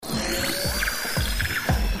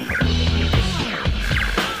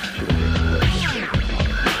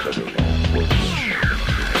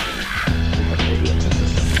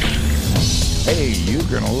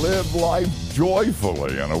life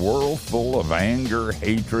joyfully in a world full of anger,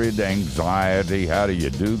 hatred, anxiety. How do you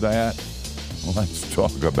do that? Let's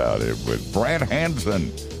talk about it with Brant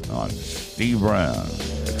Hansen on Steve Brown,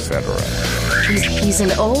 etc. He's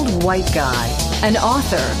an old white guy, an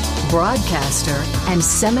author, broadcaster, and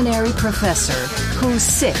seminary professor who's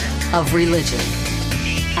sick of religion.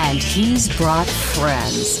 And he's brought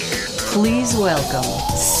friends. Please welcome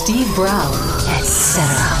Steve Brown,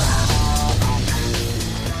 etc.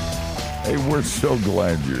 Hey, we're so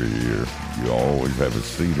glad you're here. You always have a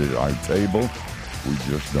seat at our table. We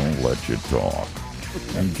just don't let you talk.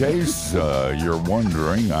 In case you're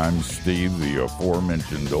wondering, I'm Steve, the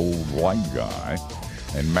aforementioned old white guy,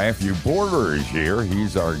 and Matthew Porter is here.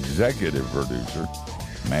 He's our executive producer.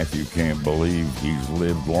 Matthew can't believe he's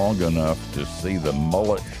lived long enough to see the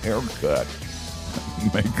mullet haircut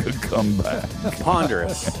make a comeback.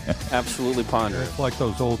 Ponderous. Absolutely ponderous. It's like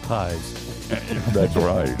those old ties. That's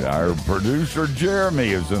right. Our producer, Jeremy,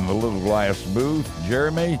 is in the little glass booth.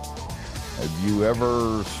 Jeremy, have you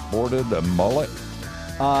ever sported a mullet?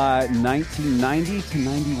 1990 to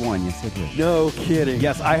 91, yes I did. No kidding.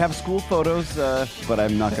 Yes, I have school photos, but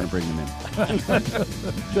I'm not going to bring them in.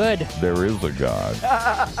 Good. There is a God.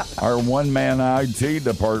 Our one-man IT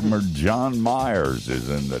department, John Myers, is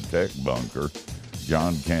in the tech bunker.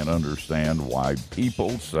 John can't understand why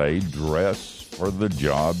people say dress for the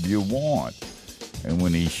job you want. And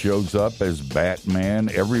when he shows up as Batman,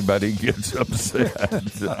 everybody gets upset.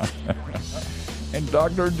 And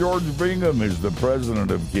Dr. George Bingham is the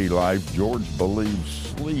president of Key Life. George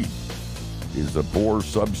believes sleep is a poor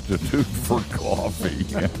substitute for coffee.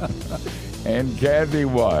 And Kathy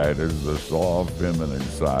White is the soft, feminine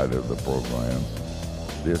side of the program.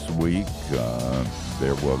 This week,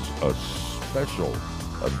 there was a special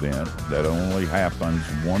event that only happens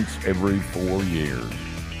once every 4 years.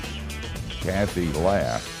 Kathy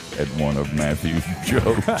laughed at one of Matthew's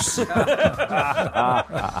jokes.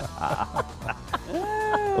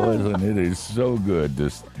 Listen, it is so good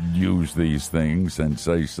to use these things and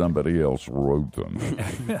say somebody else wrote them.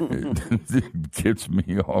 It gets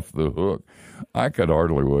me off the hook. I could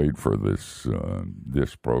hardly wait for this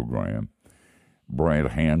program.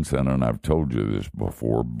 Brant Hansen, and I've told you this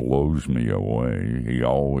before, blows me away. He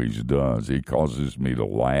always does. He causes me to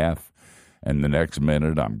laugh, and the next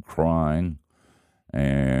minute I'm crying.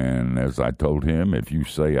 And as I told him, if you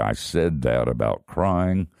say I said that about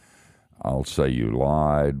crying, I'll say you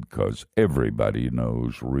lied, because everybody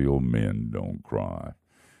knows real men don't cry.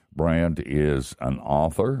 Brant is an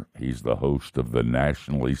author. He's the host of the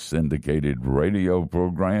nationally syndicated radio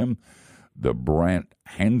program, The Brant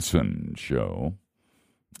Hansen Show,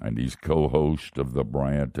 and he's co-host of the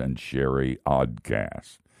Brant and Sherry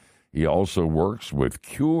Oddcast. He also works with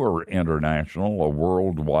Cure International, a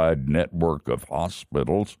worldwide network of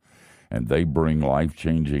hospitals, and they bring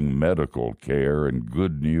life-changing medical care and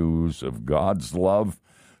good news of God's love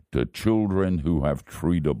to children who have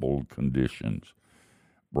treatable conditions.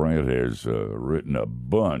 Brant has written a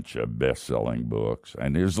bunch of best-selling books,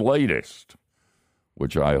 and his latest,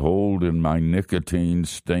 which I hold in my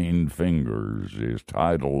nicotine-stained fingers, is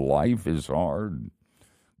titled Life is Hard,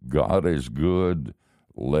 God is Good,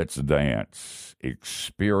 Let's Dance,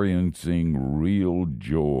 Experiencing Real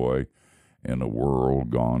Joy in a World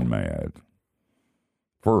Gone Mad.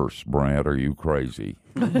 First, Brant, are you crazy?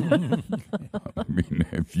 I mean,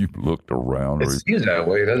 if you looked around... It seems that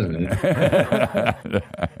way, doesn't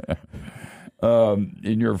it?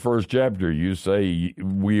 In your first chapter, you say,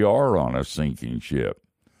 we are on a sinking ship.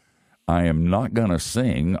 I am not going to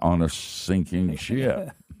sing on a sinking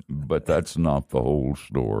ship. But that's not the whole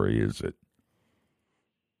story, is it?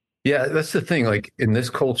 Yeah, that's the thing. Like, in this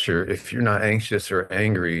culture, if you're not anxious or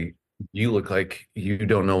angry, you look like you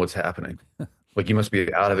don't know what's happening. Like, you must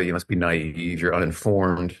be out of it. You must be naive. You're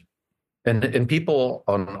uninformed. And people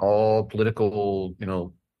on all political,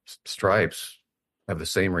 stripes have the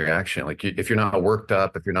same reaction. Like, if you're not worked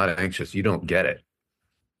up, if you're not anxious, you don't get it.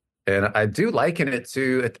 And I do liken it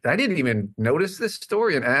to, I didn't even notice this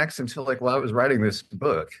story in Acts until while I was writing this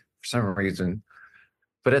book for some reason.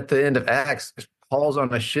 But at the end of Acts, Paul's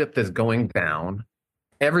on a ship that's going down.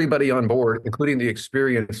 Everybody on board, including the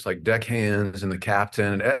experienced deckhands and the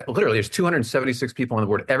captain, literally there's 276 people on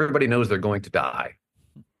board. Everybody knows they're going to die.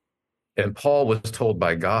 And Paul was told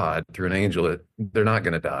by God through an angel that they're not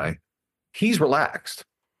going to die. He's relaxed.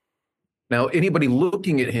 Now, anybody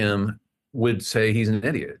looking at him would say he's an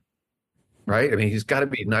idiot, right? I mean, he's got to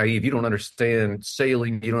be naive. You don't understand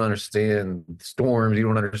sailing. You don't understand storms. You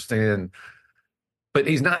don't understand. But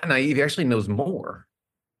he's not naive. He actually knows more.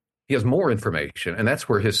 He has more information, and that's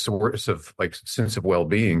where his source of sense of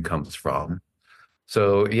well-being comes from.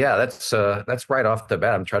 So yeah, that's right off the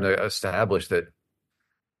bat. I'm trying to establish that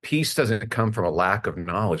peace doesn't come from a lack of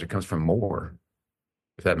knowledge; it comes from more.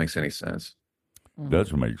 If that makes any sense.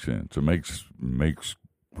 Does make sense. It makes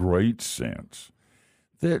great sense.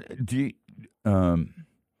 That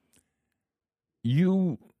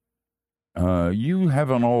you you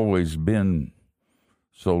haven't always been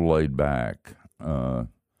so laid back.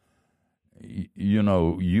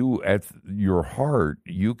 You at your heart,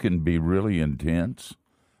 you can be really intense,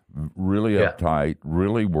 really Yeah. uptight,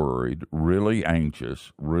 really worried, really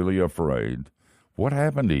anxious, really afraid. What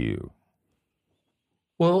happened to you?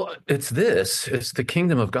 Well, it's the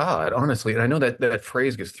kingdom of God, honestly. And I know that that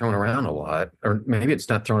phrase gets thrown around a lot, or maybe it's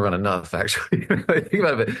not thrown around enough, actually. I think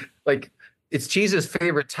about it. Like, it's Jesus'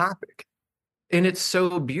 favorite topic, and it's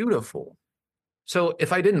so beautiful. So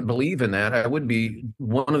if I didn't believe in that, I would be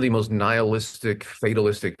one of the most nihilistic,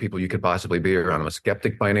 fatalistic people you could possibly be around. I'm a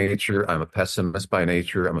skeptic by nature. I'm a pessimist by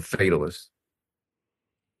nature. I'm a fatalist.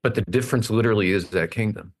 But the difference literally is that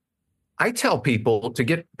kingdom. I tell people to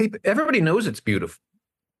get people, everybody knows it's beautiful.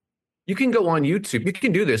 You can go on YouTube. You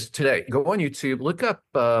can do this today. Go on YouTube, look up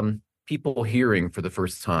people hearing for the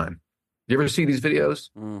first time. You ever see these videos?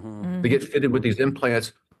 They get fitted with these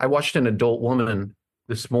implants. I watched an adult woman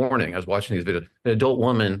this morning. I was watching these videos. An adult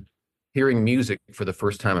woman hearing music for the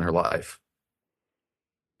first time in her life.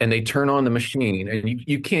 And they turn on the machine, and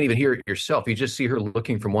you can't even hear it yourself. You just see her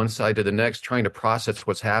looking from one side to the next, trying to process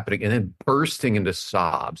what's happening, and then bursting into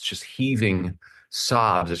sobs, just heaving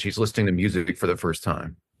sobs as she's listening to music for the first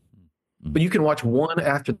time. But you can watch one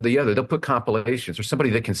after the other. They'll put compilations or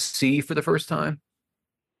somebody that can see for the first time.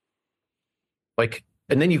 Like,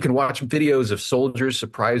 and then you can watch videos of soldiers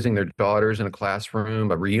surprising their daughters in a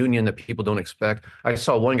classroom, a reunion that people don't expect. I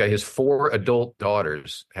saw one guy, his 4 adult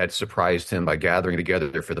daughters had surprised him by gathering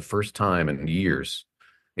together for the first time in years.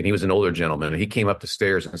 And he was an older gentleman. And he came up the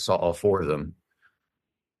stairs and saw all 4 of them,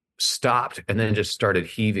 stopped, and then just started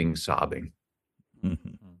heaving, sobbing.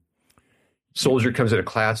 Soldier comes in a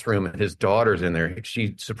classroom and his daughter's in there.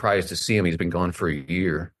 She's surprised to see him. He's been gone for a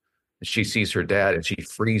year. She sees her dad and she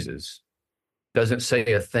freezes, doesn't say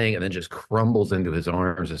a thing, and then just crumbles into his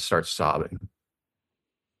arms and starts sobbing.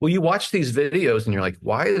 Well, you watch these videos and you're like,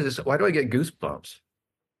 why do I get goosebumps?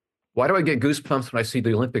 Why do I get goosebumps when I see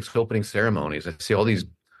the Olympics opening ceremonies? I see all these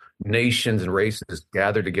nations and races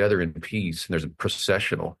gathered together in peace, and there's a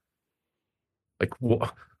processional. Like,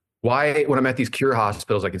 why, when I'm at these cure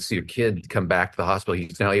hospitals, I can see a kid come back to the hospital.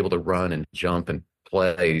 He's now able to run and jump and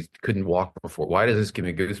play. He couldn't walk before. Why does this give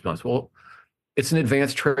me goosebumps? Well, it's an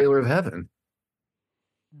advanced trailer of heaven,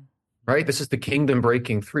 right? This is the kingdom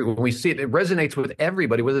breaking through. When we see it, it resonates with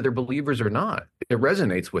everybody, whether they're believers or not. It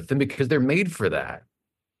resonates with them because they're made for that.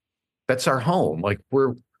 That's our home. Like,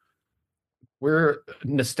 we're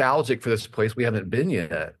nostalgic for this place we haven't been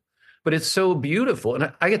yet. But it's so beautiful.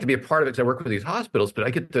 And I get to be a part of it because I work with these hospitals, but I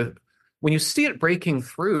get to, when you see it breaking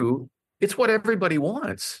through, it's what everybody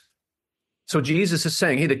wants. So Jesus is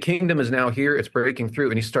saying, hey, the kingdom is now here. It's breaking through.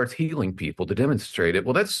 And he starts healing people to demonstrate it.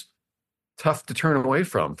 Well, that's tough to turn away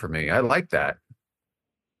from for me. I like that.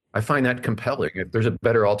 I find that compelling. If there's a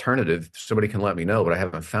better alternative, somebody can let me know, but I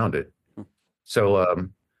haven't found it. So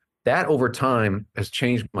that over time has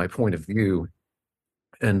changed my point of view.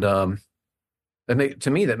 And to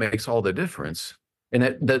me, that makes all the difference. And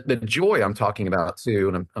that the joy I'm talking about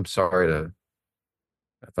too, and I'm sorry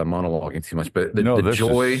if I'm monologuing too much, but the this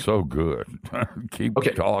joy is so good. Keep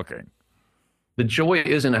talking. The joy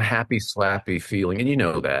isn't a happy, slappy feeling, and you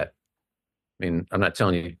know that. I mean, I'm not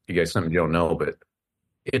telling you guys something you don't know, but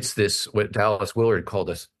it's this, what Dallas Willard called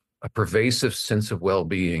us, a pervasive sense of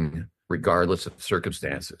well-being regardless of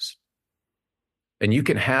circumstances. And you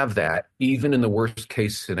can have that even in the worst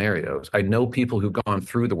case scenarios. I know people who've gone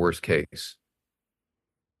through the worst case,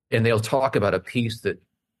 and they'll talk about a peace that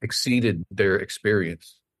exceeded their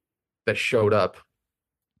experience, that showed up.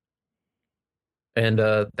 And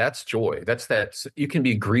that's joy. That you can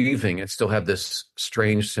be grieving and still have this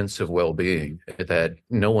strange sense of well-being that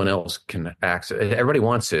no one else can access. Everybody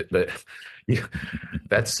wants it, but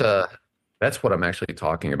that's what I'm actually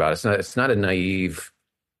talking about. It's not a naive,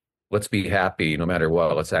 let's be happy no matter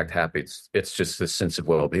what, let's act happy. It's just this sense of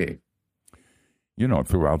well-being.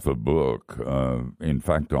 Throughout the book, in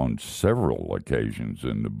fact, on several occasions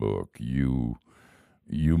in the book, you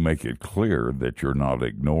make it clear that you're not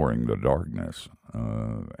ignoring the darkness.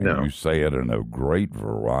 And No. You say it in a great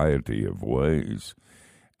variety of ways,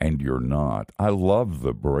 and you're not. I love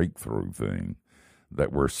the breakthrough thing,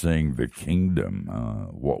 that we're seeing the kingdom,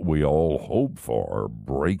 what we all hope for,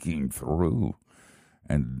 breaking through.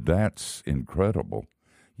 And that's incredible.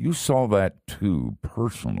 You saw that too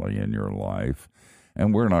personally in your life.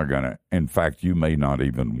 And we're not going to, in fact, you may not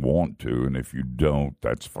even want to, and if you don't,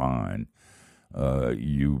 that's fine.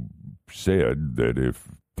 You said that if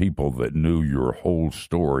people that knew your whole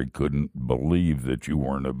story couldn't believe that you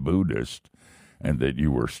weren't a Buddhist and that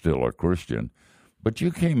you were still a Christian, but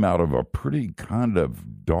you came out of a pretty kind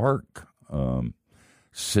of dark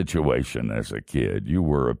situation as a kid. You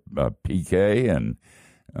were a PK, and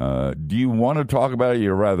do you want to talk about it,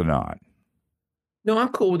 or rather not? No, I'm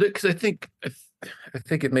cool with it because I think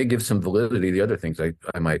it may give some validity to the other things I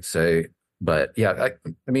might say. But yeah,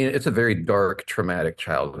 I mean, it's a very dark, traumatic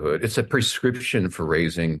childhood. It's a prescription for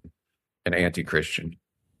raising an anti-Christian.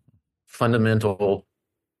 Fundamental,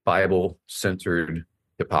 Bible-centered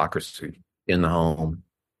hypocrisy in the home.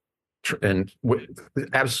 And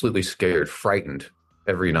absolutely scared, frightened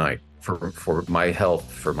every night for my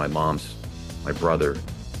health, for my mom's, my brother.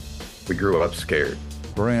 We grew up scared.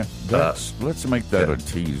 Brant, let's make that a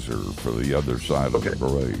teaser for the other side of the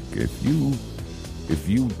break. If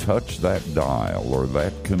you touch that dial or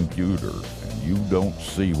that computer and you don't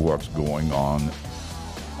see what's going on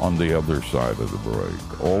the other side of the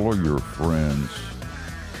break, all of your friends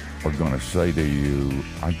are going to say to you,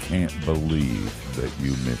 I can't believe that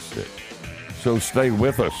you missed it. So stay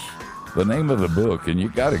with us. The name of the book, and you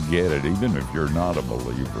got to get it, even if you're not a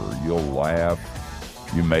believer. You'll laugh,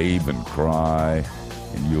 you may even cry,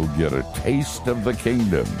 and you'll get a taste of the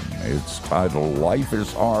kingdom. It's titled Life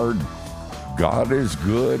is Hard, God is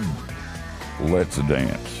Good, Let's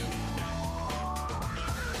Dance.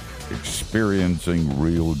 Experiencing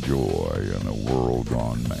real joy in a world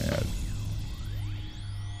gone mad.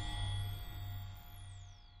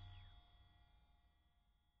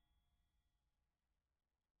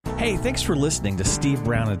 Hey, thanks for listening to Steve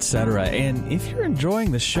Brown, etc. And if you're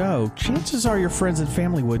enjoying the show, chances are your friends and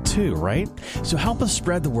family would too, right? So help us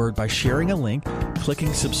spread the word by sharing a link,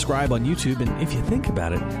 clicking subscribe on YouTube, and if you think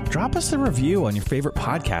about it, drop us a review on your favorite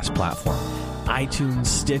podcast platform. iTunes,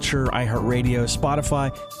 Stitcher, iHeartRadio,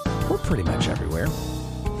 Spotify. We're pretty much everywhere.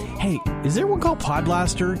 Hey, is there one called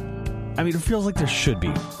Podblaster? I mean, it feels like there should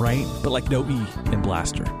be, right? But like no E in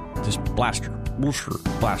Blaster. Just Blaster.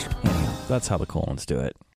 Blaster. Anyhow, that's how the colons do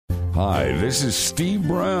it. Hi, this is Steve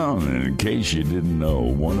Brown, and in case you didn't know,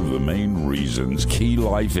 one of the main reasons Key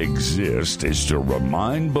Life exists is to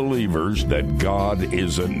remind believers that God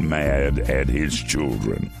isn't mad at His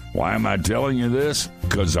children. Why am I telling you this?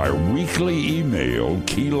 Because our weekly email,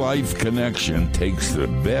 Key Life Connection, takes the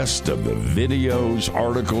best of the videos,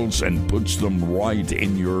 articles, and puts them right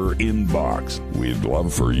in your inbox. We'd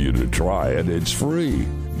love for you to try it. It's free.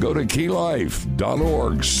 Go to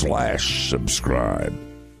keylife.org/subscribe.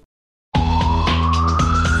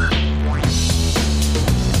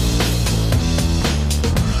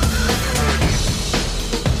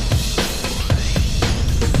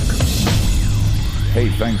 Hey,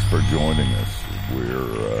 thanks for joining us.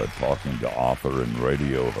 We're talking to author and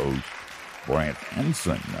radio host Brant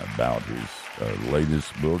Hansen about his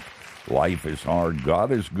latest book, Life is Hard,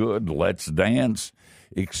 God is Good, Let's Dance,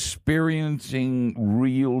 Experiencing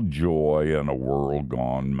Real Joy in a World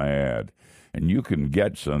Gone Mad. And you can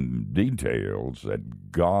get some details at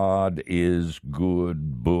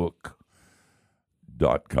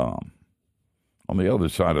godisgoodbook.com. On the other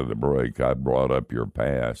side of the break, I brought up your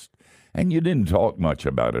past. And you didn't talk much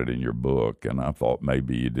about it in your book, and I thought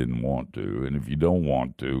maybe you didn't want to. And if you don't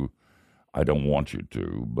want to, I don't want you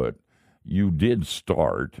to. But you did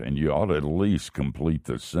start, and you ought to at least complete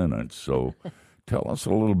the sentence. So tell us a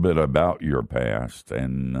little bit about your past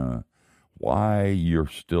and why you're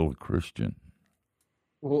still a Christian.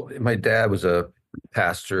 Well, my dad was a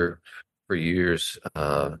pastor for years,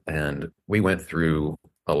 and we went through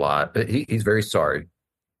a lot. He's very sorry.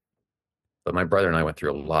 But my brother and I went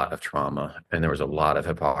through a lot of trauma, and there was a lot of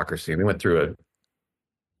hypocrisy. We went through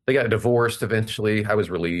they got divorced eventually. I was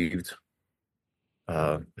relieved.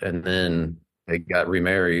 And then they got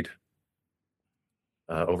remarried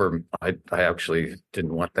I actually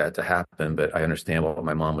didn't want that to happen, but I understand what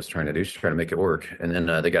my mom was trying to do. She's trying to make it work. And then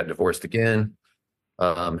they got divorced again.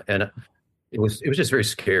 And it was just very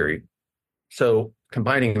scary. So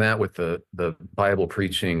combining that with the Bible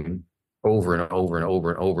preaching over and over and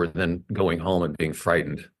over and over, and then going home and being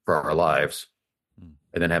frightened for our lives,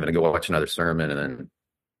 and then having to go watch another sermon, and then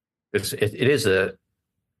it is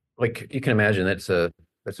like you can imagine that's a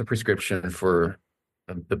prescription for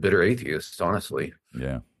the bitter atheist, honestly.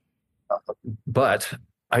 Yeah. But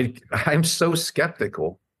I'm so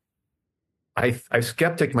skeptical. I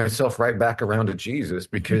skeptic myself right back around to Jesus,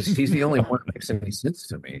 because he's the only one that makes any sense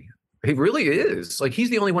to me. He really is. Like,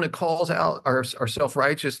 he's the only one that calls out our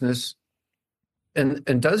self-righteousness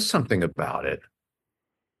and does something about it.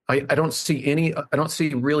 I don't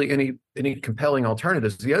see really any compelling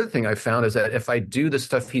alternatives. The other thing I found is that if I do the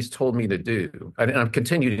stuff he's told me to do, and I'm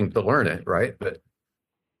continuing to learn it, right? But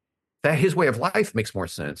that his way of life makes more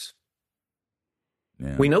sense.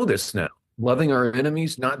 Yeah. We know this now. Loving our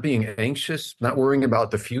enemies, not being anxious, not worrying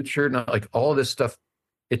about the future, not like all of this stuff.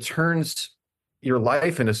 It turns your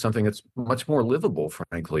life into something that's much more livable,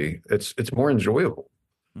 frankly. It's more enjoyable.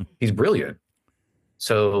 He's brilliant.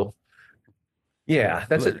 So yeah,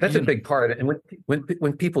 that's a big part. And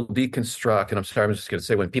when people deconstruct, and I'm sorry, I'm just going to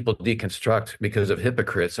say, when people deconstruct because of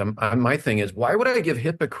hypocrites, my thing is, why would I give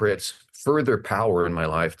hypocrites further power in my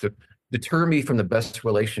life to deter me from the best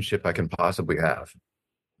relationship I can possibly have?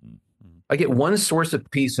 I get one source of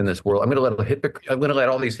peace in this world. I'm going to let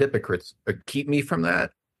all these hypocrites keep me from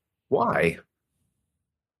that. Why?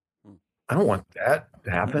 I don't want that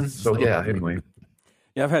to happen. So yeah, anyway.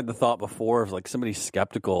 Yeah, I've had the thought before of like somebody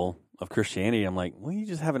skeptical of Christianity. I'm like, well, you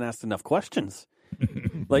just haven't asked enough questions.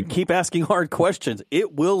 Like, keep asking hard questions.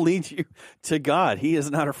 It will lead you to God. He is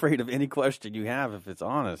not afraid of any question you have if it's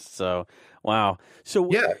honest. So, wow. So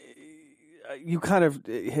yeah, you kind of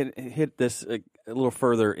hit this a little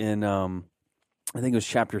further in, I think it was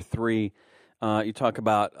chapter 3. You talk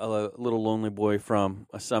about a little lonely boy from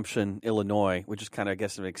Assumption, Illinois, which is kind of, I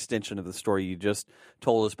guess, an extension of the story you just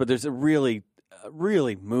told us. But there's a really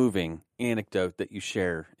moving anecdote that you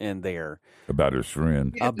share in there about his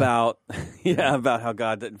friend, about how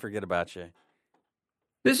God didn't forget about you.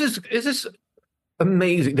 This is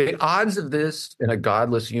amazing. The odds of this in a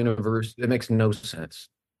godless universe, it makes no sense.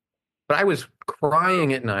 But I was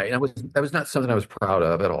crying at night. That was not something I was proud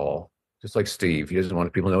of at all. Just like Steve, he doesn't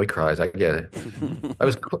want people to know he cries. I get it. I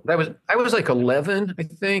was like 11, I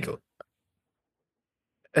think.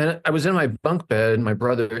 And I was in my bunk bed, my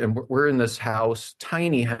brother, and we're in this house,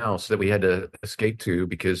 tiny house that we had to escape to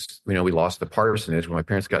because, we lost the parsonage when my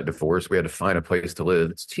parents got divorced. We had to find a place to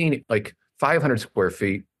live. It's teeny, like 500 square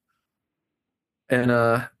feet. And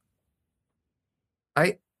I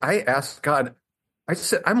asked God, I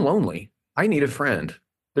said, I'm lonely. I need a friend.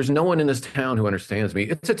 There's no one in this town who understands me.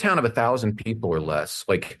 It's a town of 1,000 people or less.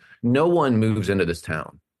 Like, no one moves into this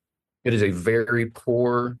town. It is a very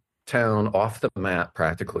poor town, off the map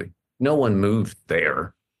practically. No one moved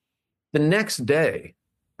there. The next day,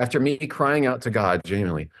 after me crying out to God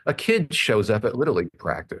genuinely, a kid shows up at Little League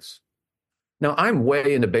practice. Now, I'm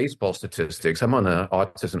way into baseball statistics. I'm on the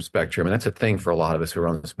autism spectrum, and that's a thing for a lot of us who are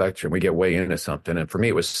on the spectrum. We get way into something, and for me,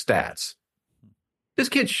 it was stats. This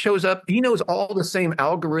kid shows up. He knows all the same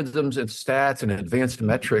algorithms and stats and advanced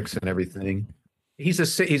metrics and everything. He's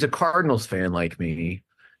a Cardinals fan like me.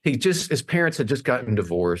 His parents had just gotten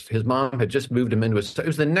divorced. His mom had just moved him it was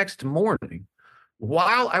the next morning.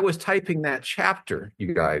 While I was typing that chapter,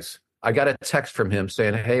 you guys, I got a text from him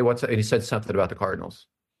saying, hey, and he said something about the Cardinals.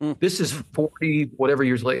 This is 40 whatever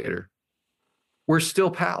years later. We're still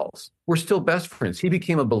pals. We're still best friends. He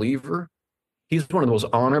became a believer. He's one of the most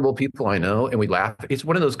honorable people I know, and we laugh. It's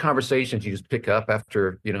one of those conversations you just pick up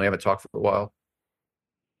after, you haven't talked for a while.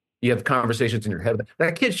 You have conversations in your head.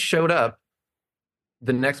 That kid showed up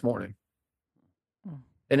the next morning.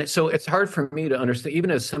 And so it's hard for me to understand, even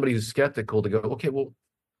as somebody who's skeptical, to go, okay, well,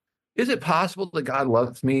 is it possible that God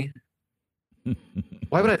loves me?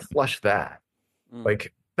 Why would I flush that?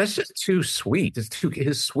 Like, that's just too sweet.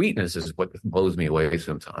 His sweetness is what blows me away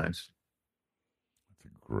sometimes.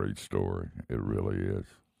 Great story. It really is.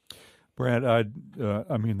 Brant, I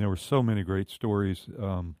mean, there were so many great stories,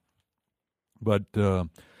 but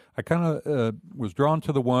I kind of was drawn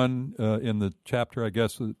to the one in the chapter, I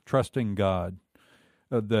guess, Trusting God,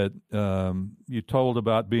 that you told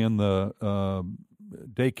about being the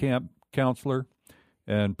day camp counselor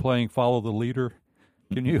and playing Follow the Leader.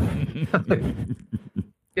 Can you?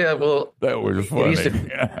 Yeah, well, that was funny.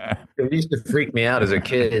 It used to freak me out as a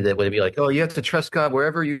kid. That would be like, oh, you have to trust God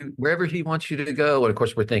wherever He wants you to go. And of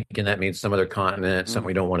course, we're thinking that means some other continent, something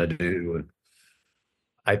we don't want to do.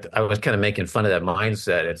 And I was kind of making fun of that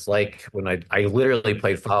mindset. It's like when I literally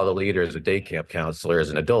played Follow the Leader as a day camp counselor as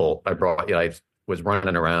an adult. I was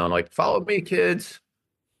running around like, follow me, kids.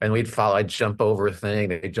 And I'd jump over a thing,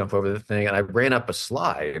 they'd jump over the thing. And I ran up a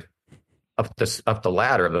slide, up the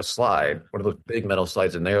ladder of the slide, one of those big metal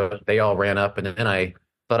slides in there. They all ran up, and then I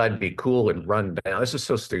thought I'd be cool and run down. This is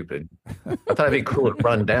so stupid. I thought I'd be cool and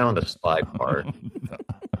run down the slide part.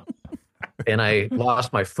 And I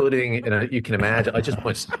lost my footing, and you can imagine, I just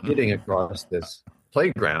went skidding across this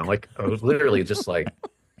playground. Like, I was literally just like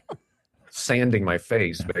sanding my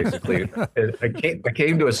face, basically. I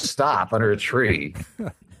came to a stop under a tree,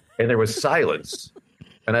 and there was silence.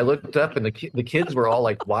 And I looked up, and the kids were all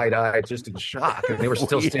like wide-eyed, just in shock, and they were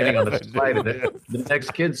still standing on the slide. And the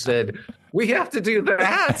next kid said, "We have to do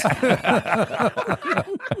that."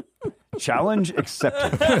 Challenge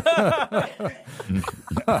accepted.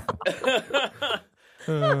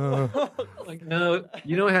 Like, no,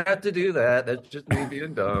 you don't have to do that. That's just me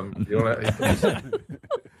being dumb. You don't have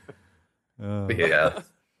But yeah.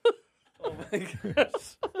 Oh my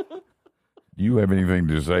gosh. Do you have anything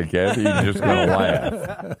to say, Kathy? You're just going to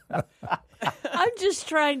laugh. I'm just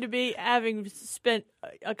trying to be, having spent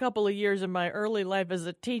a couple of years in my early life as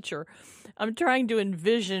a teacher, I'm trying to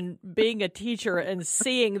envision being a teacher and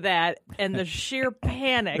seeing that and the sheer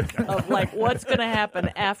panic of like what's going to happen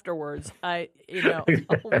afterwards. Oh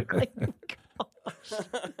my gosh.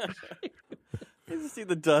 You just see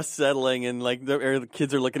the dust settling, and like the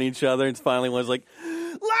kids are looking at each other, and finally one's like,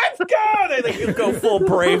 "Let's go!" They like go full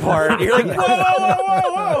Braveheart. You're like, "Whoa, whoa,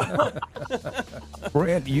 whoa, whoa!"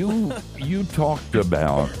 Brant, you talked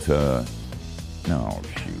about. No,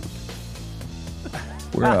 shoot.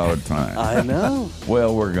 We're out of time. I know.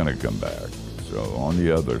 Well, we're going to come back. So on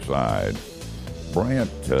the other side,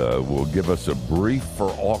 Brant will give us a brief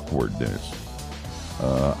for awkwardness.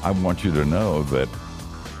 I want you to know that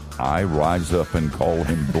I rise up and call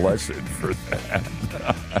him blessed for that.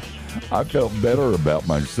 I felt better about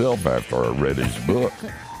myself after I read his book,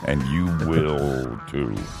 and you will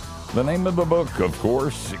too. The name of the book, of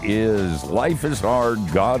course, is Life is Hard,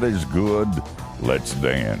 God is Good, Let's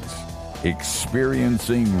Dance.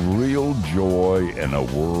 Experiencing real joy in a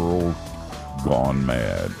world gone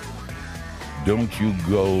mad. Don't you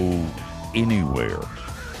go anywhere.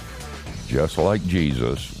 Just like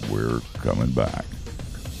Jesus, we're coming back.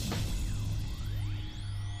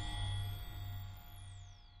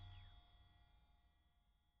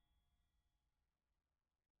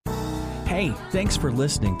 Hey, thanks for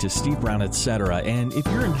listening to Steve Brown, etc. And if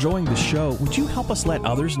you're enjoying the show, would you help us let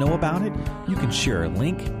others know about it? You can share a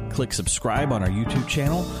link, click subscribe on our YouTube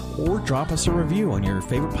channel, or drop us a review on your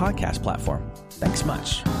favorite podcast platform. Thanks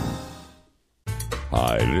much.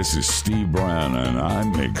 Hi, this is Steve Brown, and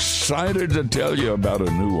I'm excited to tell you about a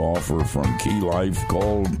new offer from Key Life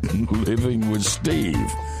called Living with Steve.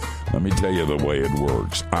 Let me tell you the way it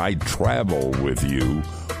works. I travel with you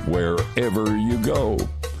wherever you go.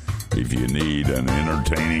 If you need an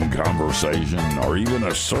entertaining conversation or even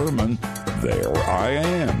a sermon, there I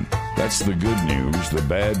am. That's the good news. The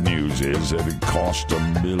bad news is that it cost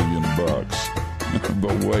 $1 million.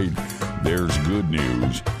 But wait, there's good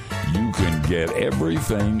news. You can get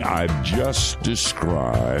everything I've just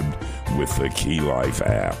described with the Key Life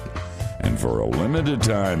app. And for a limited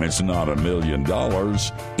time, it's not $1 million.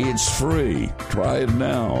 It's free. Try it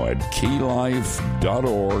now at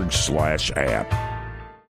keylife.org/app.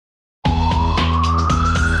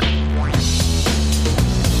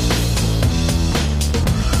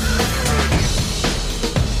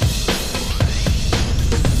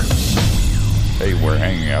 Hey, we're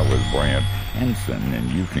hanging out with Brant Hansen, and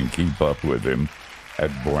you can keep up with him at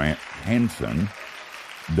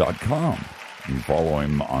BrantHansen.com. You can follow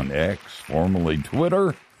him on X, formerly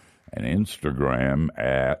Twitter, and Instagram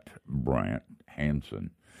at Brant Hansen.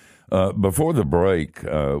 Before the break, we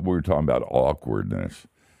were talking about awkwardness.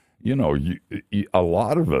 You know, a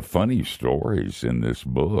lot of the funny stories in this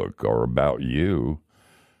book are about you.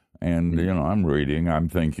 And, you know, I'm reading, I'm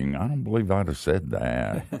thinking, I don't believe I'd have said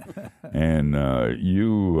that. And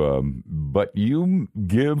but you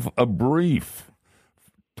give a brief.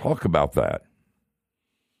 Talk about that.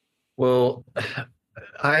 Well,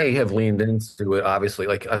 I have leaned into it, obviously.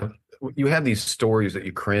 Like, you have these stories that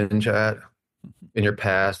you cringe at in your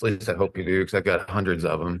past. At least I hope you do, because I've got hundreds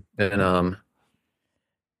of them. And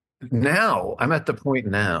now, I'm at the point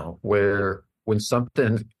now where when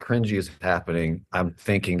something cringy is happening, I'm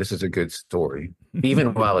thinking this is a good story,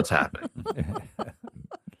 even while it's happening.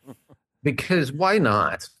 Because why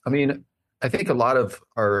not? I mean, I think a lot of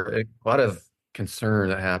concern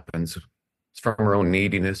that happens is from our own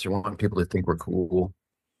neediness or wanting people to think we're cool.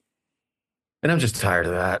 And I'm just tired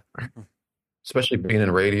of that. Especially being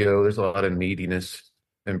in radio, there's a lot of neediness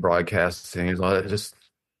in broadcasting. There's a lot of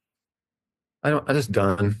I'm just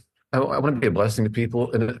done. I want to be a blessing to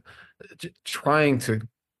people, and trying to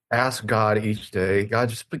ask God each day, God,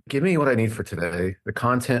 just give me what I need for today, the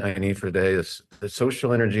content I need for today, the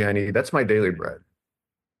social energy I need. That's my daily bread.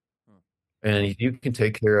 And you can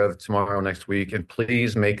take care of tomorrow, next week, and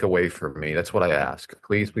please make a way for me. That's what I ask.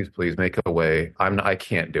 Please, please, please make a way. I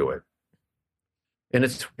can't do it. And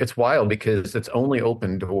it's wild because it's only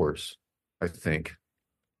open doors, I think.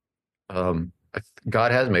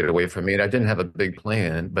 God has made a way for me, and I didn't have a big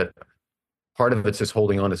plan, but part of it's just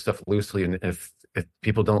holding on to stuff loosely. And if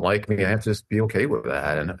people don't like me, I have to just be okay with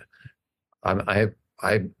that. And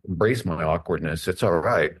I embrace my awkwardness. It's all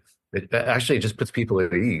right. It actually just puts people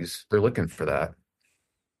at ease. They're looking for that.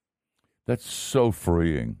 That's so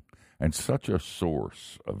freeing and such a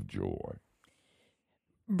source of joy.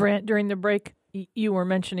 Brant, during the break, you were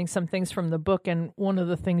mentioning some things from the book, and one of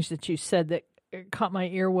the things that you said that caught my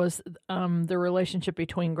ear was the relationship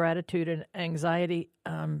between gratitude and anxiety.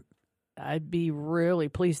 I'd be really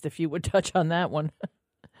pleased if you would touch on that one.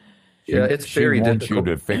 Yeah, it's very wants difficult.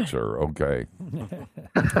 you to fix her. Okay.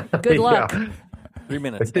 Good luck. Yeah. 3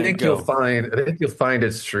 minutes. I think you'll find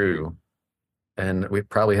it's true. And we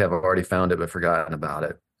probably have already found it but forgotten about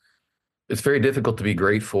it. It's very difficult to be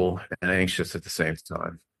grateful and anxious at the same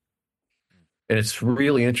time. And it's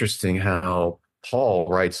really interesting how Paul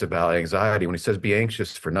writes about anxiety when he says, be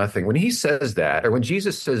anxious for nothing. When he says that, or when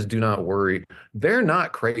Jesus says, do not worry, they're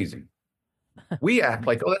not crazy. We act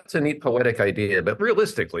like, oh, that's a neat poetic idea, but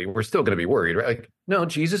realistically, we're still going to be worried, right? Like, no,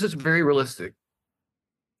 Jesus is very realistic.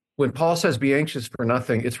 When Paul says, be anxious for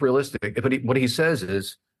nothing, it's realistic. But what he says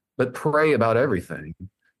is, but pray about everything.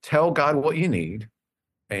 Tell God what you need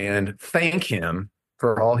and thank him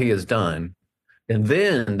for all he has done. And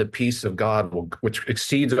then the peace of God, which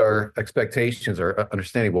exceeds our expectations, our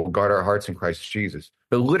understanding, will guard our hearts in Christ Jesus.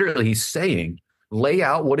 But literally, he's saying, lay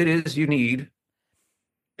out what it is you need,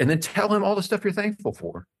 and then tell him all the stuff you're thankful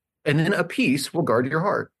for. And then a peace will guard your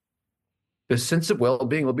heart. The sense of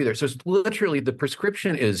well-being will be there. So it's literally, the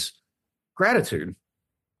prescription is gratitude.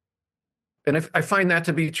 And if I find that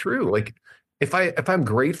to be true, like if I'm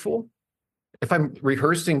grateful, if I'm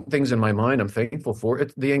rehearsing things in my mind I'm thankful for,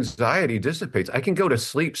 the anxiety dissipates. I can go to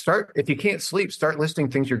sleep. If you can't sleep, start listing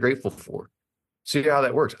things you're grateful for. See how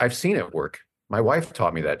that works. I've seen it work. My wife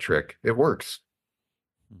taught me that trick. It works.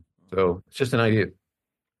 So it's just an idea.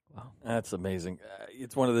 Wow, that's amazing.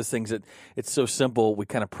 It's one of those things that it's so simple. We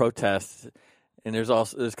kind of protest, and there's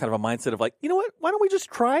kind of a mindset of like, you know what? Why don't we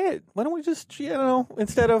just try it? Why don't we just,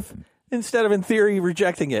 instead of in theory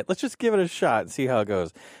rejecting it, let's just give it a shot and see how it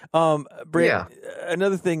goes. Brant,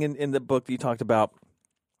 another thing in the book that you talked about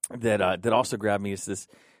that also grabbed me is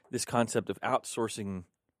this concept of outsourcing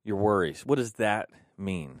your worries. What does that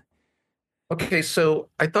mean? Okay, so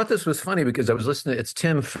I thought this was funny because I was listening. It's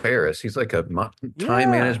Tim Ferriss. He's like a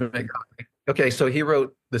time management guy. Okay, so he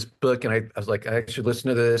wrote this book, and I was like, I should listen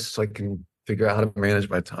to this so I can figure out how to manage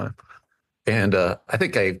my time. And I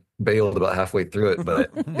think I bailed about halfway through it,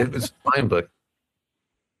 but it was a fine book.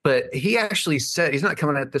 But he actually said, he's not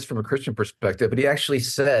coming at this from a Christian perspective, but he actually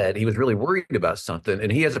said he was really worried about something.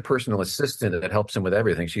 And he has a personal assistant that helps him with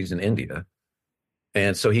everything. She's in India.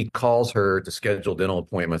 And so he calls her to schedule dental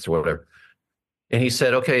appointments or whatever. And he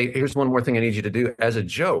said, okay, here's one more thing I need you to do. As a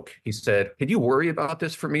joke, he said, could you worry about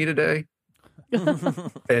this for me today?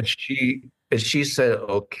 and she said,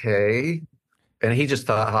 okay. And he just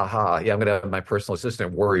thought, yeah, I'm going to have my personal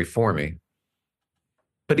assistant worry for me.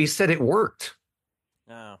 But he said it worked.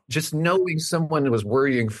 Oh. Just knowing someone was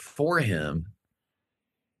worrying for him,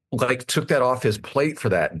 like, took that off his plate for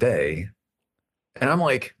that day. And I'm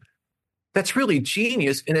like, that's really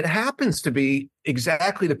genius. And it happens to be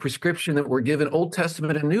exactly the prescription that we're given, Old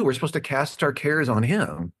Testament and New. We're supposed to cast our cares on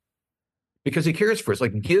him because he cares for us.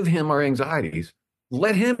 Like, give him our anxieties.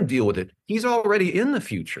 Let him deal with it. He's already in the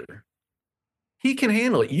future. He can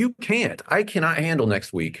handle it. You can't. I cannot handle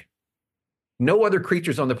next week. No other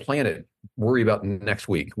creatures on the planet worry about next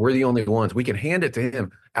week. We're the only ones. We can hand it to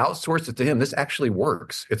him, outsource it to him. This actually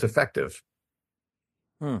works. It's effective.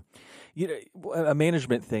 A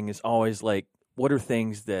management thing is always like, what are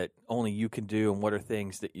things that only you can do and what are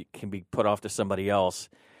things that can be put off to somebody else?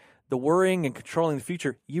 The worrying and controlling the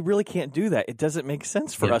future, you really can't do that. It doesn't make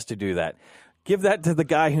sense for us to do that. Give that to the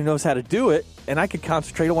guy who knows how to do it, and I can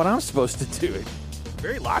concentrate on what I'm supposed to do.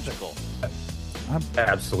 Very logical.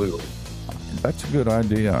 Absolutely. That's a good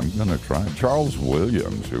idea. I'm going to try. Charles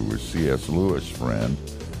Williams, who was C.S. Lewis' friend,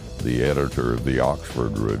 the editor of the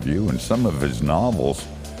Oxford Review, and some of his novels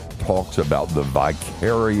talks about the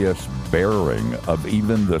vicarious bearing of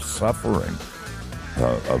even the suffering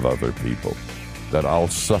of other people, that I'll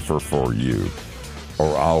suffer for you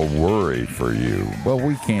or I'll worry for you. Well,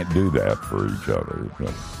 we can't do that for each other,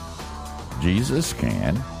 but Jesus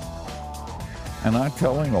can. And I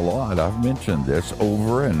tell him a lot. I've mentioned this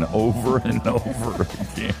over and over and over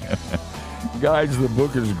again. Guys, the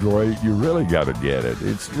book is great. You really got to get it.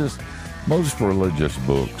 It's just, most religious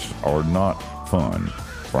books are not fun,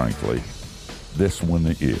 frankly. This one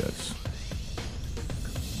is.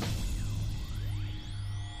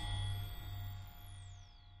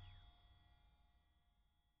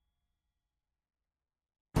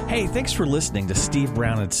 Hey, thanks for listening to Steve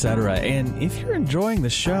Brown, etc. And if you're enjoying the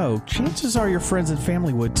show, chances are your friends and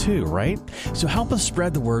family would too, right? So help us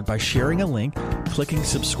spread the word by sharing a link, clicking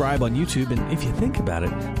subscribe on YouTube, and if you think about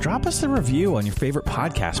it, drop us a review on your favorite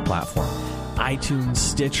podcast platform. iTunes,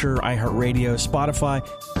 Stitcher, iHeartRadio, Spotify.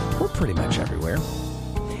 We're pretty much everywhere.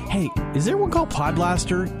 Hey, is there one called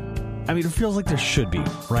Podblaster? I mean, it feels like there should be,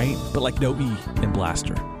 right? But like no E in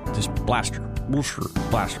Blaster. Just Blaster.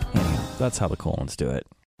 Blaster. Anyhow, that's how the colons do it.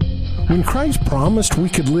 When Christ promised we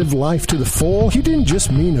could live life to the full, he didn't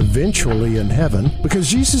just mean eventually in heaven, because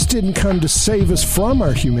Jesus didn't come to save us from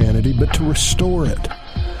our humanity, but to restore it.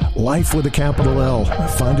 Life with a capital L.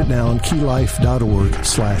 Find it now on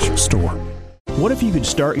keylife.org/store. What if you could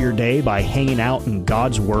start your day by hanging out in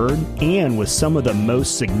God's Word and with some of the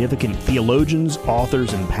most significant theologians,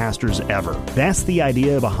 authors, and pastors ever? That's the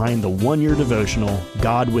idea behind the one-year devotional,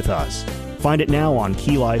 God with Us. Find it now on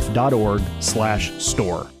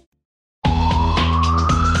keylife.org/store.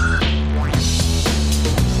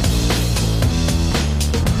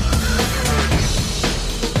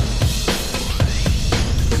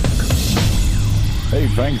 Hey,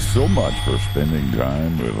 thanks so much for spending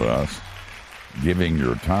time with us. Giving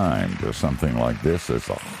your time to something like this is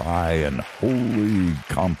a high and holy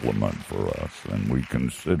compliment for us, and we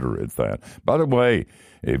consider it that. By the way,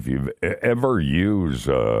 if you've ever used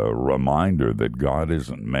a reminder that God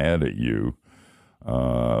isn't mad at you,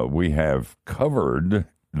 we have covered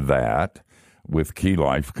that with Key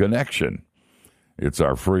Life Connection. It's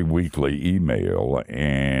our free weekly email,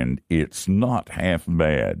 and it's not half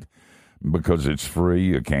bad. Because it's free,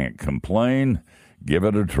 you can't complain. Give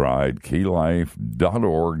it a try.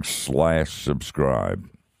 keylife.org/subscribe.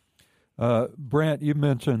 Brant, you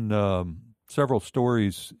mentioned several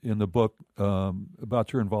stories in the book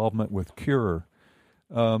about your involvement with Cure.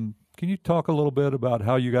 Can you talk a little bit about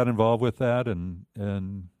how you got involved with that and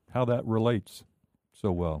how that relates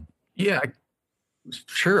so well? Yeah,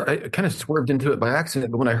 sure. I kind of swerved into it by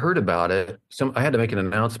accident, but when I heard about it, I had to make an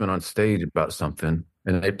announcement on stage about something,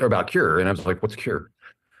 about Cure, and I was like, "What's Cure?"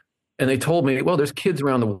 And they told me, "Well, there's kids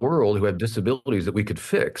around the world who have disabilities that we could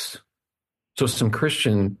fix." So some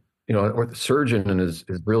Christian, or the surgeon and his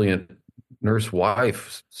brilliant nurse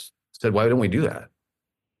wife said, "Why don't we do that?"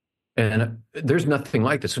 And there's nothing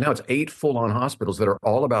like this. So now it's 8 full-on hospitals that are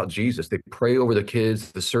all about Jesus. They pray over the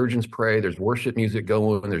kids. The surgeons pray. There's worship music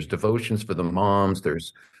going. There's devotions for the moms.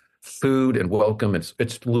 There's food and welcome.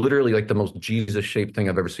 It's literally like the most Jesus-shaped thing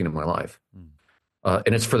I've ever seen in my life.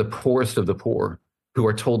 And it's for the poorest of the poor who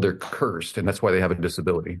are told they're cursed, and that's why they have a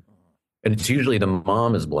disability. And it's usually the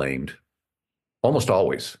mom is blamed, almost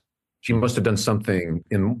always. She must have done something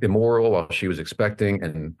immoral while she was expecting,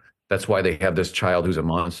 and that's why they have this child who's a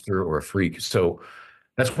monster or a freak. So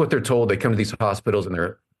that's what they're told. They come to these hospitals, and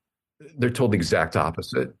they're told the exact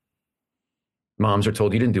opposite. Moms are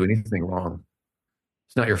told, "You didn't do anything wrong.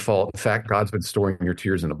 It's not your fault. In fact, God's been storing your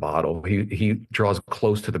tears in a bottle. He draws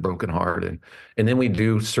close to the brokenhearted." And then we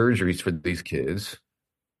do surgeries for these kids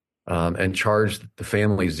and charge the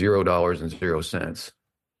family $0.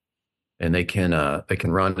 And they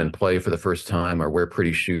can run and play for the first time or wear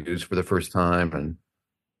pretty shoes for the first time. And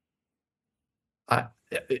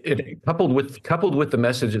coupled with the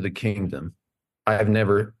message of the kingdom, I have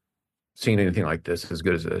never seen anything like this, as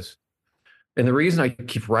good as this. And the reason I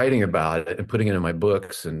keep writing about it and putting it in my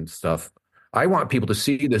books and stuff, I want people to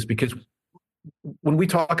see this, because when we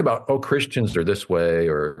talk about, Christians are this way,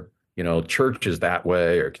 or, church is that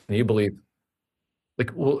way, or can you believe,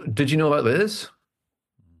 well, did you know about this?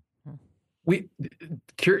 We,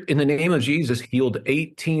 in the name of Jesus, healed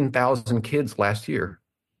 18,000 kids last year.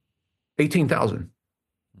 18,000.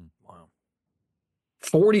 Wow.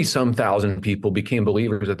 40-some thousand people became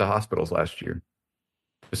believers at the hospitals last year.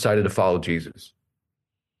 Decided to follow Jesus.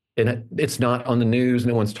 And it's not on the news.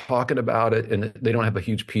 No one's talking about it. And they don't have a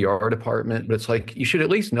huge PR department. But it's like, you should at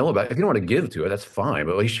least know about it. If you don't want to give to it, that's fine.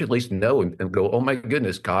 But you should at least know and go, "Oh my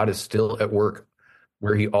goodness, God is still at work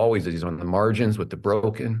where he always is. He's on the margins with the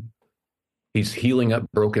broken. He's healing up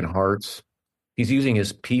broken hearts. He's using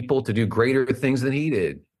his people to do greater things than he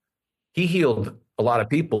did." He healed a lot of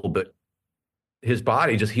people, but his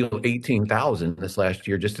body just healed 18,000 this last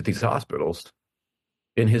year just at these hospitals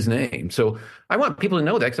in his name. So I want people to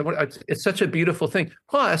know that, because it's such a beautiful thing.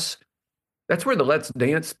 Plus, that's where the Let's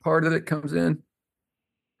Dance part of it comes in.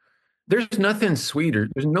 There's nothing sweeter.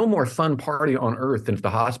 There's no more fun party on earth than at the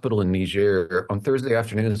hospital in Niger. On Thursday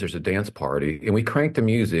afternoons, there's a dance party, and we crank the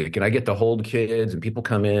music, and I get to hold kids, and people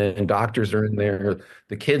come in, and doctors are in there.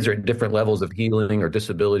 The kids are at different levels of healing or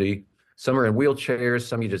disability. Some are in wheelchairs.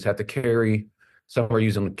 Some you just have to carry. Some are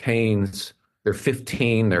using canes. They're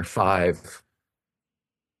 15. They're 5.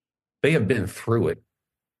 They have been through it.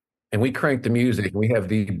 And we crank the music, and we have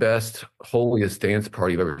the best, holiest dance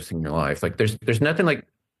party you've ever seen in your life. Like there's nothing like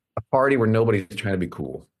a party where nobody's trying to be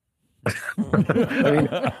cool. I mean,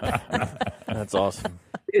 That's awesome.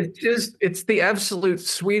 it's the absolute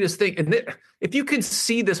sweetest thing. And if you can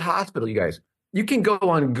see this hospital, you guys, you can go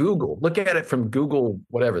on Google, look at it from Google,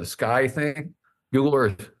 whatever, the sky thing, Google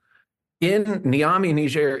Earth. In Niamey,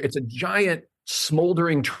 Niger, it's a giant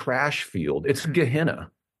smoldering trash field. It's Gehenna.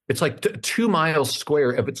 It's like 2 miles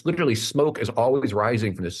square. It's literally smoke is always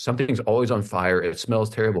rising from this. Something's always on fire. It smells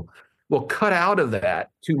terrible. Well, cut out of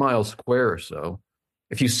that 2 miles square or so.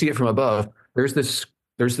 If you see it from above, there's this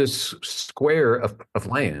square of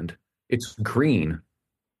land. It's green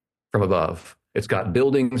from above. It's got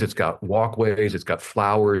buildings. It's got walkways. It's got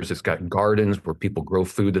flowers. It's got gardens where people grow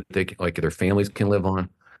food that they like their families can live on.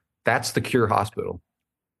 That's the Cure Hospital.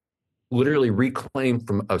 Literally reclaimed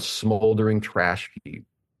from a smoldering trash heap.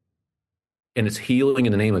 And it's healing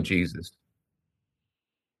in the name of Jesus.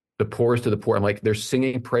 The poorest of the poor. I'm like, they're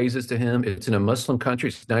singing praises to him. It's in a Muslim country.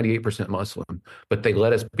 It's 98% Muslim. But they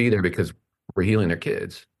let us be there because we're healing their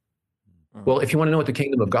kids. Well, if you want to know what the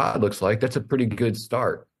kingdom of God looks like, that's a pretty good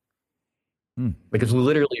start. Because we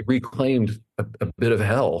literally reclaimed a bit of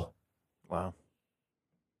hell. Wow.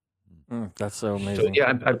 That's so amazing. So,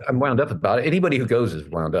 yeah, I'm wound up about it. Anybody who goes is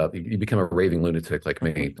wound up. You become a raving lunatic like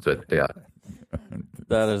me. But, yeah.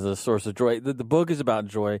 That is a source of joy. The book is about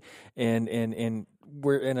joy, and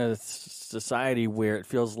we're in a society where it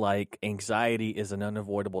feels like anxiety is an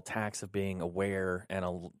unavoidable tax of being aware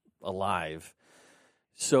and alive.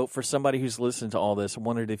 So for somebody who's listened to all this, I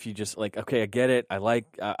wondered if you just like, okay, I get it. I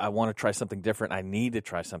want to try something different. I need to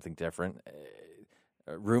try something different.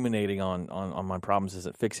 Ruminating on my problems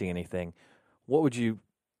isn't fixing anything. What would you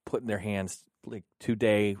put in their hands like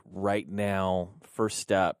today, right now, first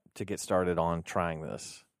step to get started on trying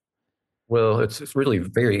this? Well, it's really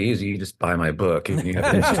very easy. You just buy my book and you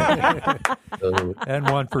have so, and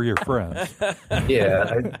one for your friends.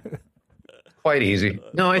 Yeah, quite easy.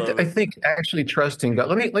 No, I think actually trusting God.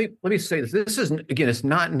 Let me say this. This is, again, it's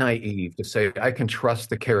not naive to say I can trust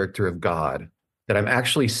the character of God, that I'm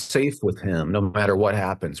actually safe with him no matter what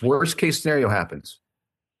happens. Worst case scenario happens.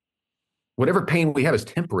 Whatever pain we have is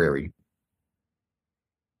temporary.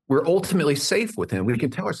 We're ultimately safe with him. We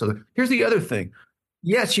can tell ourselves. Here's the other thing.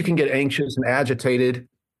 Yes, you can get anxious and agitated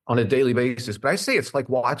on a daily basis, but I say it's like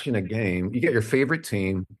watching a game. You get your favorite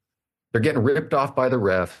team. They're getting ripped off by the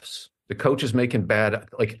refs. The coach is making bad,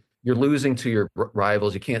 like you're losing to your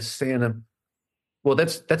rivals. You can't stand them. Well,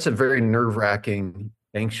 that's a very nerve-wracking,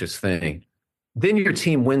 anxious thing. Then your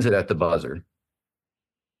team wins it at the buzzer.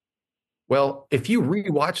 Well, if you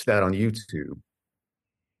rewatch that on YouTube,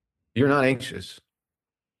 you're not anxious.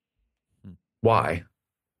 Why?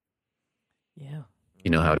 Yeah.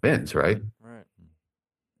 You know how it ends, right? Right.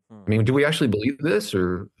 I mean, do we actually believe this,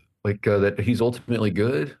 or like that he's ultimately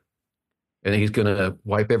good and he's going to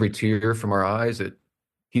wipe every tear from our eyes? That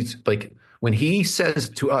he's like, when he says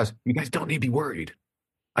to us, you guys don't need to be worried.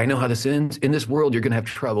 I know how this ends. In this world, you're going to have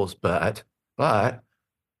troubles, but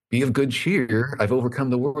be of good cheer. I've overcome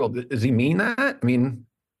the world. Does he mean that? I mean,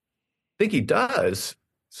 I think he does.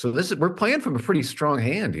 So we're playing from a pretty strong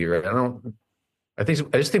hand here. I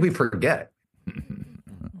just think we forget.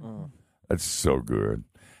 That's so good.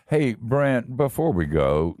 Hey, Brant, before we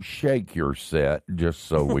go, shake your set just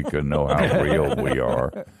so we can know how real we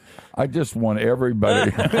are. I just want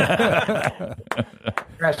everybody. Trash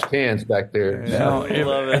cans back there. Now,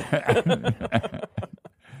 Love it.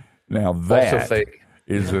 Now that Also fake.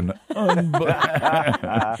 is an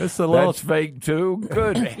It's a little that's fake too.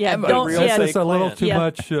 Good. Yeah, heavens. don't- yeah, It's a little plant. too Yeah.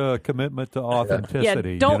 much commitment to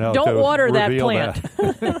authenticity. don't to water that reveal plant.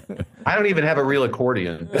 I don't even have a real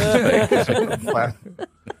accordion. It's like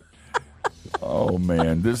Oh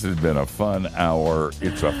man, this has been a fun hour.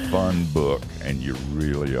 It's a fun book, and you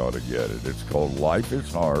really ought to get it. It's called Life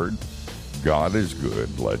is Hard, God is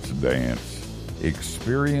Good, Let's Dance.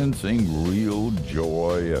 Experiencing real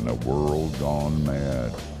joy in a world gone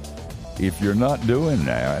mad. If you're not doing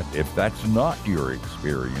that, if that's not your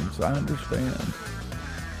experience, I understand.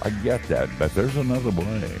 I get that, but there's another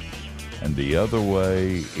way. And the other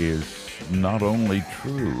way is not only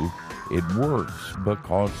true, it works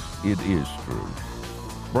because it is true.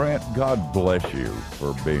 Brant, God bless you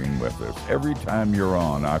for being with us. Every time you're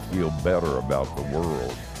on, I feel better about the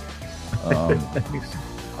world.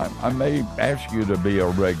 I may ask you to be a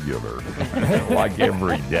regular, like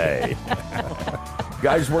every day.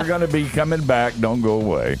 Guys, we're going to be coming back. Don't go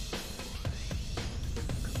away.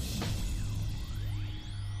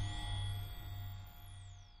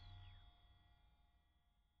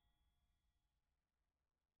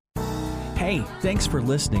 Hey, thanks for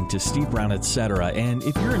listening to Steve Brown, etc. And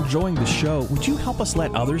if you're enjoying the show, would you help us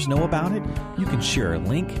let others know about it? You can share a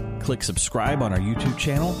link, click subscribe on our YouTube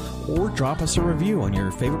channel, or drop us a review on your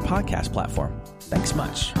favorite podcast platform. Thanks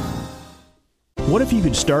much. What if you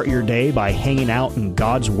could start your day by hanging out in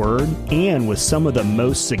God's Word and with some of the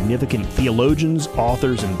most significant theologians,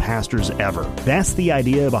 authors, and pastors ever? That's the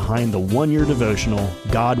idea behind the one-year devotional,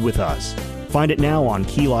 God with Us. Find it now on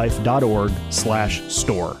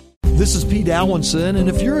keylife.org/store. This is Pete Alwinson, and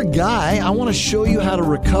if you're a guy, I want to show you how to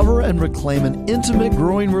recover and reclaim an intimate,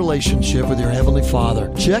 growing relationship with your Heavenly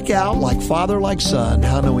Father. Check out Like Father, Like Son,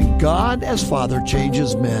 How Knowing God as Father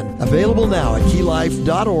Changes Men. Available now at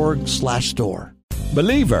keylife.org/store.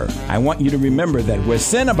 Believer, I want you to remember that where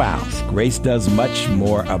sin abounds, grace does much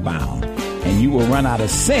more abound. And you will run out of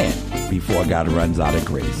sin before God runs out of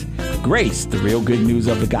grace. Grace, the real good news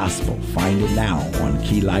of the gospel. Find it now on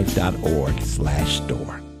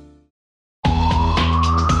keylife.org/store.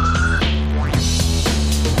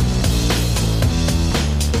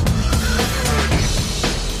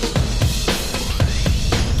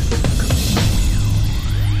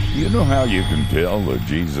 You know how you can tell that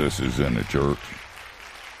Jesus is in a church?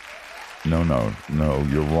 No,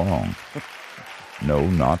 you're wrong. No,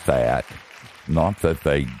 not that. Not that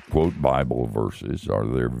they quote Bible verses, or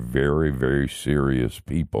they're very, very serious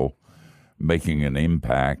people making an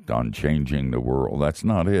impact on changing the world. That's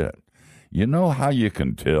not it. You know how you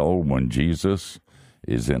can tell when Jesus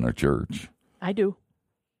is in a church? I do.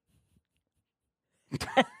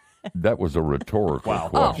 That was a rhetorical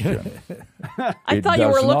question. I thought you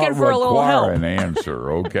were looking for a little help. An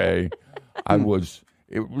answer, okay? It was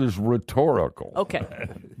rhetorical. Okay.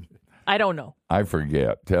 I don't know. I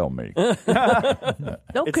forget. Tell me. No,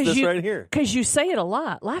 It's this right here. Because you say it a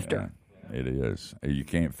lot. Laughter. Yeah, it is. You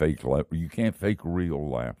can't fake. You can't fake real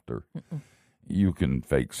laughter. You can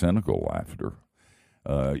fake cynical laughter.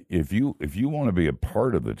 If you want to be a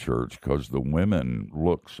part of the church because the women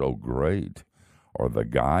look so great, or the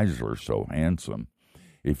guys are so handsome,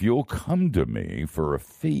 if you'll come to me for a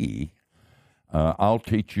fee, I'll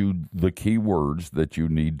teach you the key words that you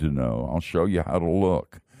need to know. I'll show you how to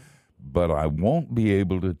look. But I won't be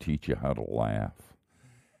able to teach you how to laugh,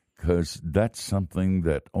 because that's something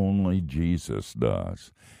that only Jesus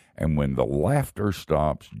does. And when the laughter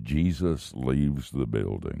stops, Jesus leaves the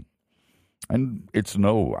building. And it's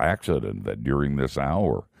no accident that during this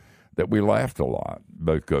hour that we laughed a lot,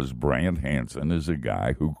 because Brant Hansen is a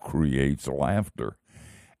guy who creates laughter.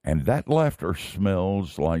 And that laughter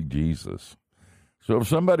smells like Jesus. So if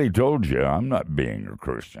somebody told you, I'm not being a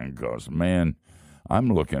Christian because, man,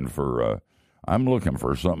 I'm looking for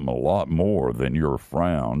something a lot more than your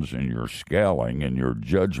frowns and your scowling and your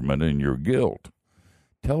judgment and your guilt.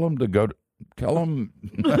 Tell them to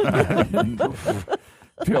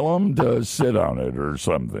sit on it or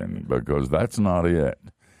something, because that's not it.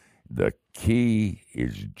 The key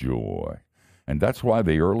is joy. And that's why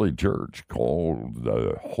the early church called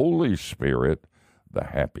the Holy Spirit the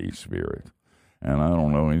Happy Spirit. And I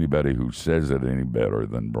don't know anybody who says it any better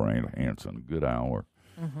than Brant Hansen. Good hour.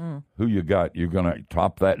 Mm-hmm. Who you got? You going to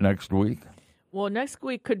top that next week? Well, next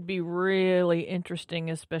week could be really interesting,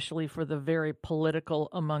 especially for the very political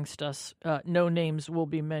amongst us. No names will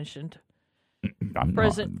be mentioned.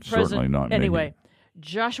 Certainly not. Anyway,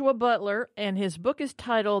 Joshua Butler, and his book is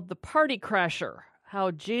titled The Party Crasher, How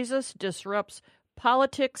Jesus Disrupts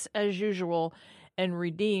Politics as Usual and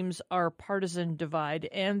Redeems Our Partisan Divide.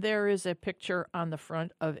 And there is a picture on the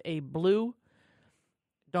front of a blue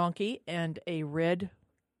donkey and a red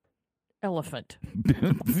elephant.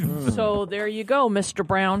 So there you go, Mr.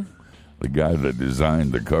 Brown. The guy that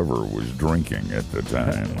designed the cover was drinking at the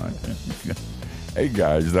time. Hey,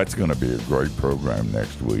 guys, that's going to be a great program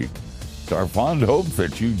next week. It's our fond hope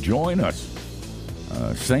that you join us.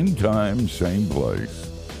 Same time, same place.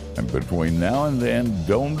 And between now and then,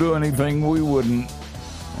 don't do anything we wouldn't.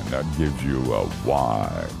 And that gives you a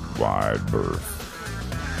wide, wide berth.